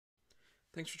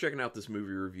Thanks for checking out this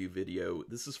movie review video.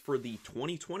 This is for the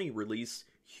 2020 release,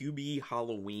 Hubie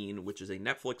Halloween, which is a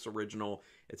Netflix original.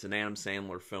 It's an Adam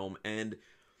Sandler film, and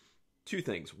two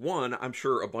things. One, I'm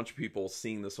sure a bunch of people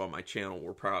seeing this on my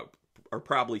channel are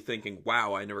probably thinking,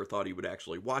 wow, I never thought he would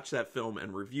actually watch that film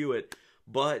and review it.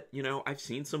 But, you know, I've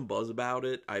seen some buzz about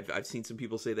it. I've seen some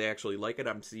people say they actually like it.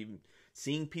 I'm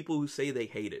seeing people who say they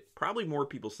hate it. Probably more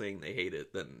people saying they hate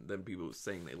it than people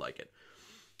saying they like it.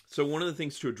 So one of the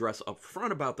things to address up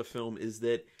front about the film is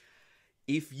that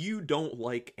if you don't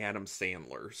like Adam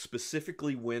Sandler,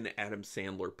 specifically when Adam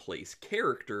Sandler plays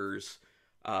characters,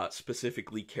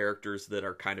 specifically characters that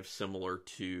are kind of similar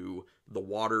to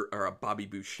Bobby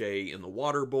Boucher in The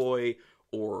Waterboy,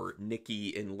 or Nicky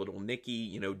in Little Nicky,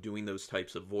 you know, doing those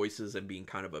types of voices and being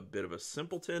kind of a bit of a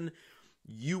simpleton,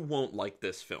 you won't like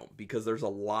this film because there's a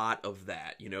lot of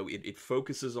that. You know, it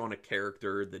focuses on a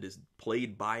character that is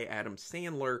played by Adam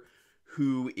Sandler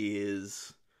who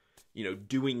is, you know,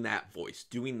 doing that voice,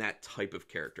 doing that type of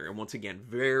character. And once again,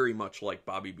 very much like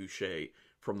Bobby Boucher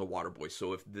from The Waterboy.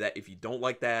 So if you don't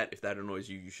like that, if that annoys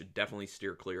you, you should definitely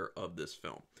steer clear of this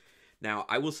film. Now,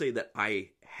 I will say that I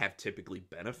have typically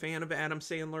been a fan of Adam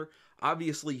Sandler.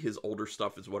 Obviously, his older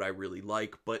stuff is what I really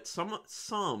like, but some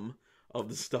of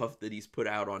the stuff that he's put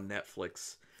out on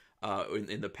Netflix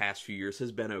in the past few years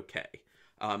has been okay.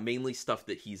 Mainly stuff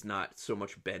that he's not so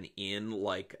much been in,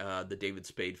 like the David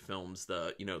Spade films.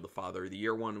 The Father of the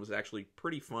Year one was actually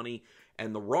pretty funny,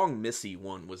 and the Wrong Missy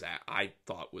one I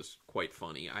thought was quite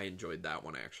funny. I enjoyed that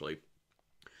one actually.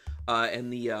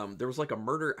 And there was like a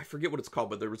murder, I forget what it's called,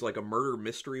 but there was like a murder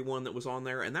mystery one that was on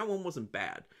there, and that one wasn't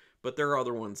bad. But there are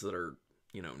other ones that are,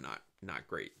 you know, not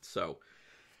great. So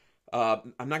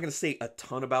I'm not going to say a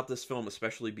ton about this film,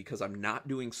 especially because I'm not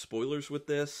doing spoilers with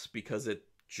this because it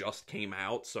just came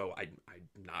out. So I'm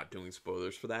not doing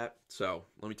spoilers for that. So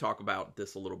let me talk about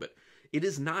this a little bit. It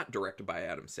is not directed by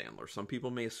Adam Sandler. Some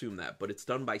people may assume that, but it's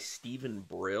done by Steven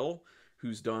Brill,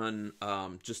 who's done,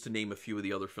 just to name a few of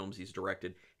the other films he's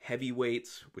directed,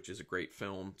 Heavyweights, which is a great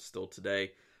film still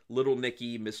today, Little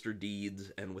Nicky, Mr.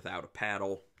 Deeds, and Without a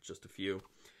Paddle, just a few.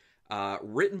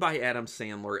 Written by Adam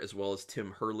Sandler as well as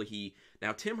Tim Herlihy.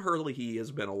 Now, Tim Herlihy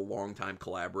has been a longtime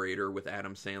collaborator with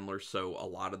Adam Sandler, so a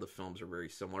lot of the films are very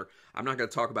similar. I'm not going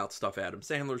to talk about stuff Adam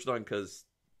Sandler's done because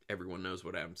everyone knows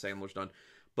what Adam Sandler's done.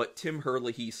 But Tim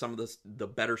Herlihy, some of the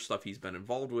better stuff he's been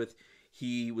involved with,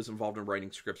 he was involved in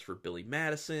writing scripts for Billy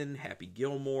Madison, Happy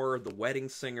Gilmore, The Wedding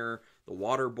Singer, The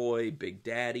Waterboy, Big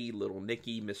Daddy, Little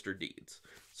Nicky, Mr. Deeds.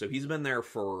 So he's been there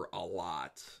for a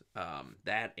lot.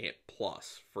 That and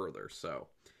plus further. So,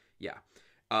 yeah.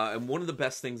 And one of the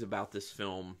best things about this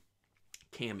film,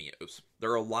 cameos.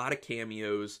 There are a lot of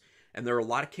cameos, and there are a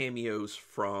lot of cameos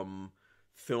from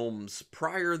films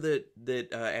prior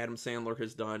that Adam Sandler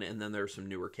has done, and then there are some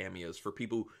newer cameos for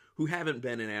people who haven't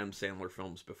been in Adam Sandler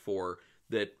films before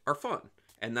that are fun.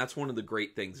 And that's one of the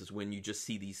great things is when you just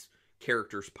see these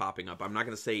characters popping up. I'm not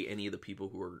going to say any of the people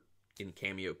who are in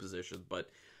cameo positions, but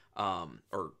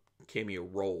or cameo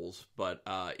roles, but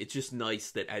it's just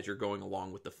nice that as you're going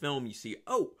along with the film, you see,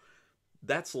 oh,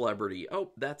 that celebrity,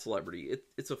 oh, that celebrity.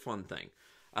 It's a fun thing.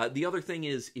 The other thing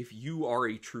is, if you are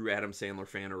a true Adam Sandler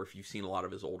fan, or if you've seen a lot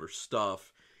of his older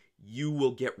stuff, you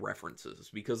will get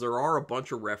references, because there are a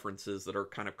bunch of references that are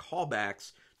kind of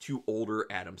callbacks to older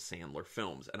Adam Sandler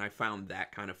films, and I found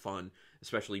that kind of fun,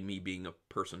 especially me being a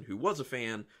person who was a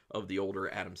fan of the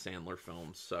older Adam Sandler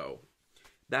films, so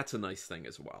that's a nice thing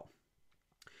as well.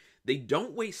 They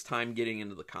don't waste time getting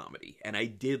into the comedy, and I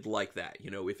did like that.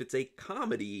 You know, if it's a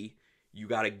comedy, you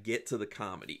got to get to the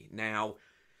comedy. Now,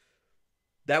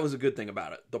 that was a good thing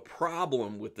about it. The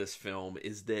problem with this film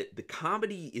is that the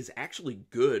comedy is actually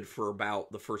good for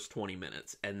about the first 20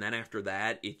 minutes. And then after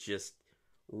that, it just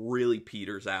really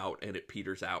peters out, and it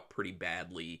peters out pretty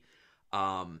badly.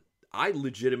 I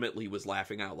legitimately was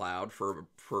laughing out loud for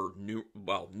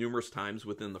numerous times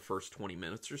within the first 20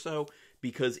 minutes or so,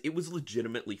 because it was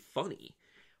legitimately funny.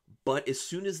 But as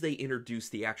soon as they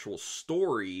introduced the actual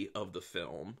story of the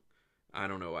film, I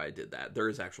don't know why I did that. There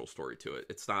is actual story to it.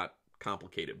 It's not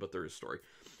complicated, but there is story.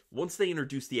 Once they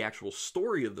introduced the actual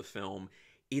story of the film,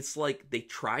 it's like they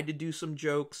tried to do some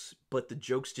jokes, but the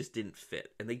jokes just didn't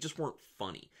fit, and they just weren't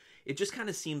funny. It just kind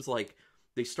of seems like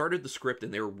they started the script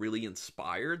and they were really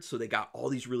inspired, so they got all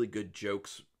these really good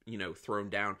jokes, you know,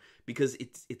 thrown down, because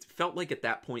it felt like at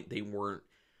that point they weren't,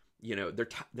 you know,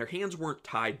 their hands weren't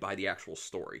tied by the actual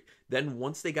story. Then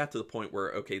once they got to the point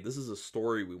where, okay, this is a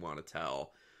story we want to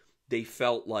tell, they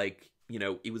felt like, you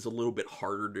know, it was a little bit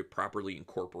harder to properly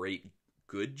incorporate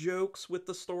good jokes with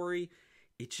the story.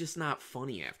 It's just not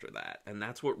funny after that. And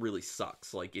that's what really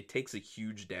sucks. Like, it takes a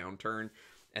huge downturn.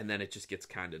 and then it just gets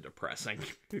kind of depressing,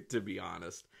 to be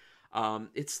honest.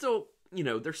 It's still,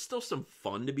 there's still some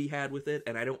fun to be had with it,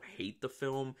 and I don't hate the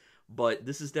film, but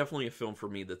this is definitely a film for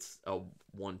me that's a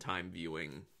one-time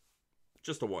viewing,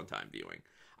 just a one-time viewing.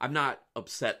 I'm not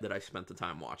upset that I spent the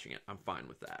time watching it. I'm fine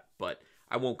with that, but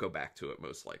I won't go back to it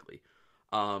most likely.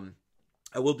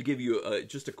 I will give you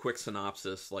just a quick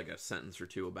synopsis, like a sentence or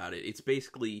two about it. It's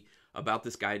basically about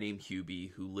this guy named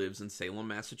Hubie who lives in Salem,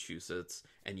 Massachusetts.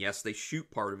 And yes, they shoot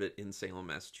part of it in Salem,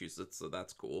 Massachusetts, so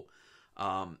that's cool.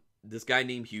 This guy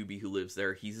named Hubie who lives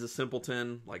there, he's a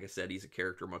simpleton. Like I said, he's a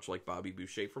character much like Bobby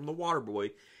Boucher from The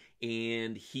Waterboy.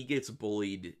 And he gets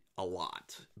bullied a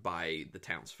lot by the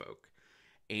townsfolk.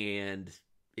 And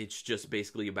it's just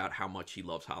basically about how much he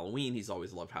loves Halloween. He's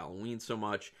always loved Halloween so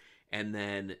much. And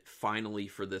then finally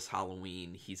for this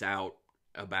Halloween, he's out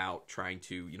about trying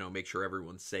to, make sure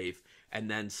everyone's safe. And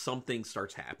then something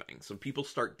starts happening. Some people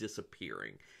start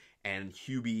disappearing. And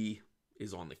Hubie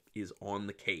is on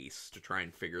the case to try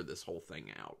and figure this whole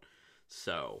thing out.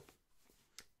 So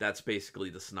that's basically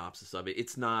the synopsis of it.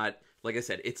 It's not, like I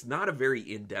said, it's not a very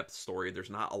in-depth story. There's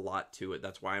not a lot to it.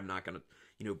 That's why I'm not going to,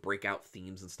 break out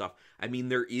themes and stuff. I mean,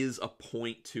 there is a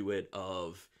point to it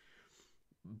of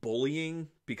bullying,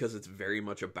 because it's very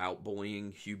much about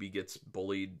bullying. Hubie gets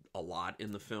bullied a lot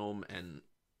in the film, and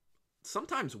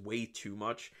sometimes way too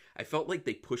much. I felt like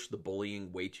they pushed the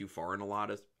bullying way too far in a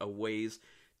lot of ways,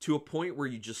 to a point where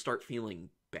you just start feeling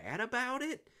bad about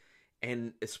it.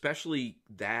 And especially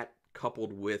that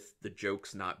coupled with the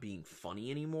jokes not being funny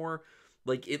anymore,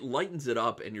 like, it lightens it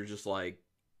up, and you're just like,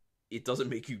 it doesn't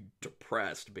make you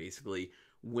depressed, basically,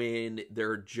 when there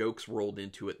are jokes rolled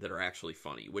into it that are actually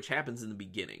funny, which happens in the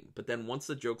beginning. But then once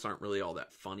the jokes aren't really all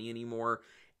that funny anymore,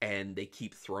 and they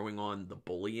keep throwing on the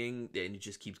bullying, and it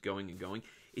just keeps going and going,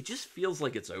 it just feels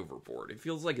like it's overboard. It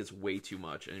feels like it's way too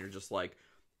much, and you're just like,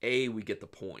 A, we get the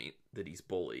point that he's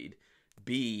bullied.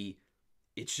 B,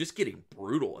 it's just getting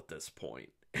brutal at this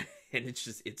point, and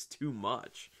it's too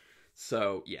much.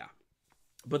 So, yeah.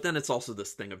 But then it's also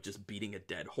this thing of just beating a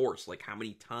dead horse. Like, how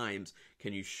many times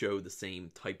can you show the same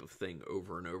type of thing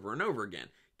over and over and over again?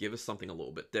 Give us something a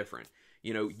little bit different.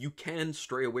 You can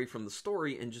stray away from the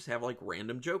story and just have, like,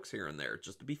 random jokes here and there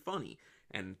just to be funny.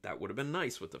 And that would have been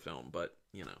nice with the film, but,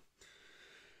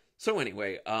 So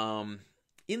anyway,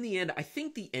 in the end, I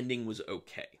think the ending was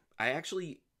okay. I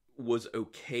actually was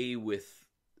okay with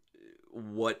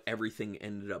what everything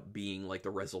ended up being, like the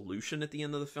resolution at the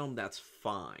end of the film. That's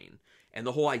fine. And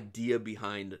the whole idea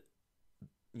behind,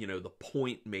 the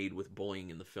point made with bullying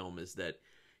in the film is that,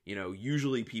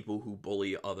 usually people who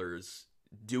bully others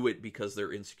do it because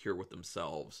they're insecure with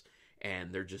themselves,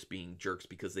 and they're just being jerks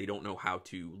because they don't know how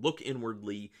to look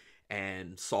inwardly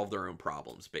and solve their own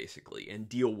problems, basically, and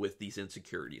deal with these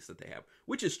insecurities that they have,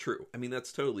 which is true. I mean,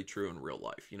 that's totally true in real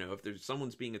life. If there's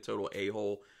someone's being a total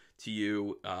a-hole to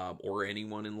you, or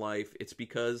anyone in life, it's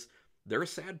because they're a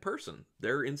sad person.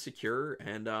 They're insecure,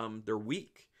 and they're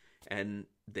weak, and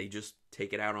they just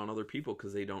take it out on other people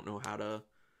because they don't know how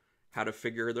to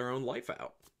figure their own life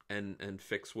out and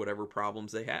fix whatever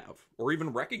problems they have, or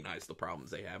even recognize the problems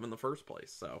they have in the first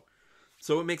place.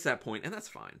 So it makes that point, and that's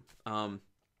fine.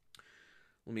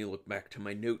 Let me look back to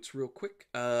my notes real quick.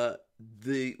 One of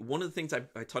the things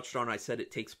I touched on, I said it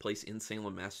takes place in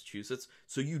Salem, Massachusetts.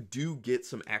 So you do get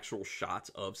some actual shots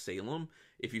of Salem.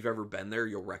 If you've ever been there,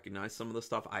 you'll recognize some of the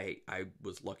stuff. I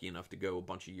was lucky enough to go a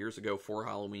bunch of years ago for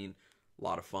Halloween. A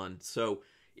lot of fun. So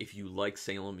if you like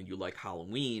Salem and you like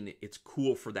Halloween, it's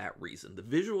cool for that reason. The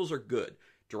visuals are good.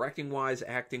 Directing-wise,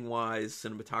 acting-wise,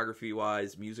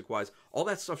 cinematography-wise, music-wise, all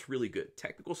that stuff's really good.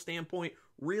 Technical standpoint,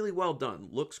 really well done.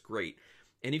 Looks great.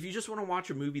 And if you just want to watch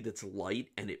a movie that's light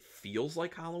and it feels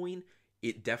like Halloween,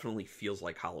 it definitely feels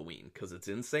like Halloween because it's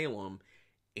in Salem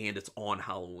and it's on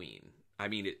Halloween. I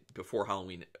mean, before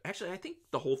Halloween. Actually, I think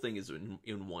the whole thing is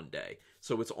in one day.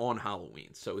 So it's on Halloween.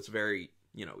 So it's very,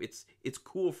 it's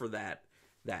cool for that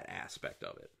aspect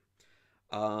of it.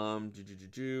 I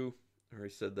already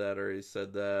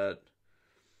said that.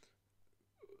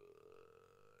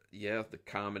 Yeah, the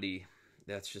comedy,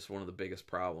 that's just one of the biggest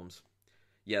problems.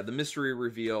 Yeah, the mystery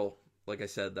reveal, like I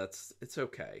said, it's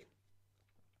okay.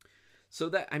 So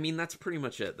that's pretty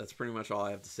much it. That's pretty much all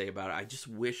I have to say about it. I just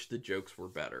wish the jokes were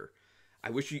better.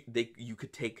 I wish you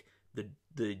could take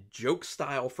the joke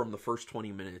style from the first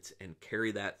 20 minutes and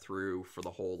carry that through for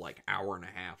the whole hour and a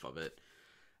half of it.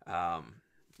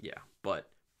 Yeah, but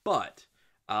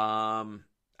I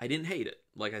didn't hate it,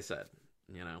 like I said,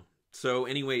 So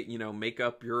anyway, make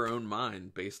up your own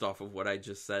mind based off of what I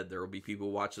just said. There will be people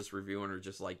who watch this review and are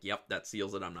just like, yep, that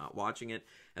seals it, I'm not watching it.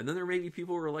 And then there may be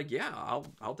people who are like, yeah,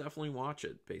 I'll definitely watch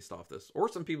it based off this. Or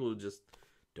some people who just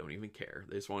don't even care.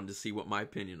 They just wanted to see what my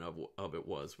opinion of it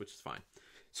was, which is fine.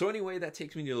 So anyway, that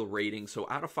takes me to the rating. So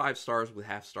out of 5 stars with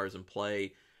half stars in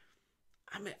play,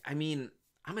 I'm going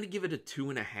to give it a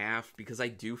 2.5 because I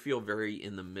do feel very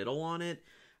in the middle on it.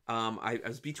 I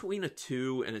was between a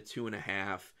 2 and a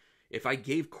 2.5. If I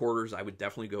gave quarters, I would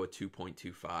definitely go a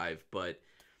 2.25. But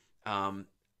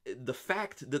the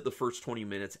fact that the first 20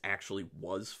 minutes actually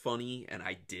was funny and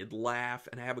I did laugh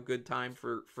and have a good time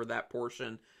for that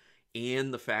portion,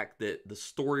 and the fact that the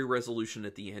story resolution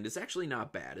at the end is actually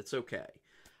not bad. It's okay.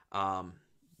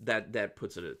 That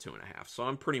puts it at 2.5. So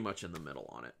I'm pretty much in the middle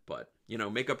on it. But, you know,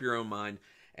 make up your own mind.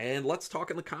 And let's talk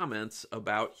in the comments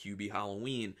about Hubie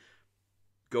Halloween.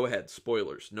 Go ahead.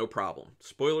 Spoilers. No problem.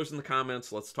 Spoilers in the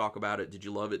comments. Let's talk about it. Did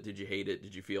you love it? Did you hate it?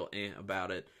 Did you feel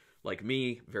about it? Like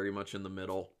me, very much in the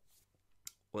middle.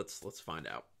 Let's find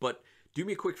out. But do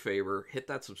me a quick favor. Hit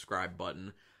that subscribe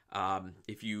button.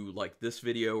 If you like this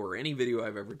video or any video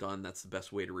I've ever done, that's the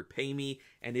best way to repay me.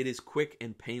 And it is quick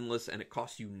and painless, and it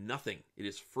costs you nothing. It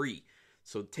is free.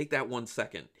 So take that 1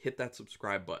 second. Hit that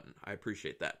subscribe button. I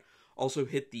appreciate that. Also,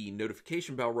 hit the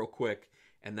notification bell real quick,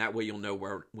 and that way you'll know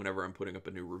whenever I'm putting up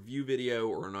a new review video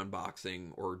or an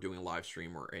unboxing or doing a live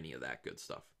stream or any of that good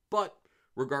stuff. But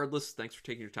regardless, thanks for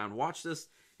taking your time to watch this,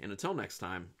 and until next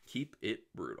time, keep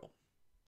it brutal.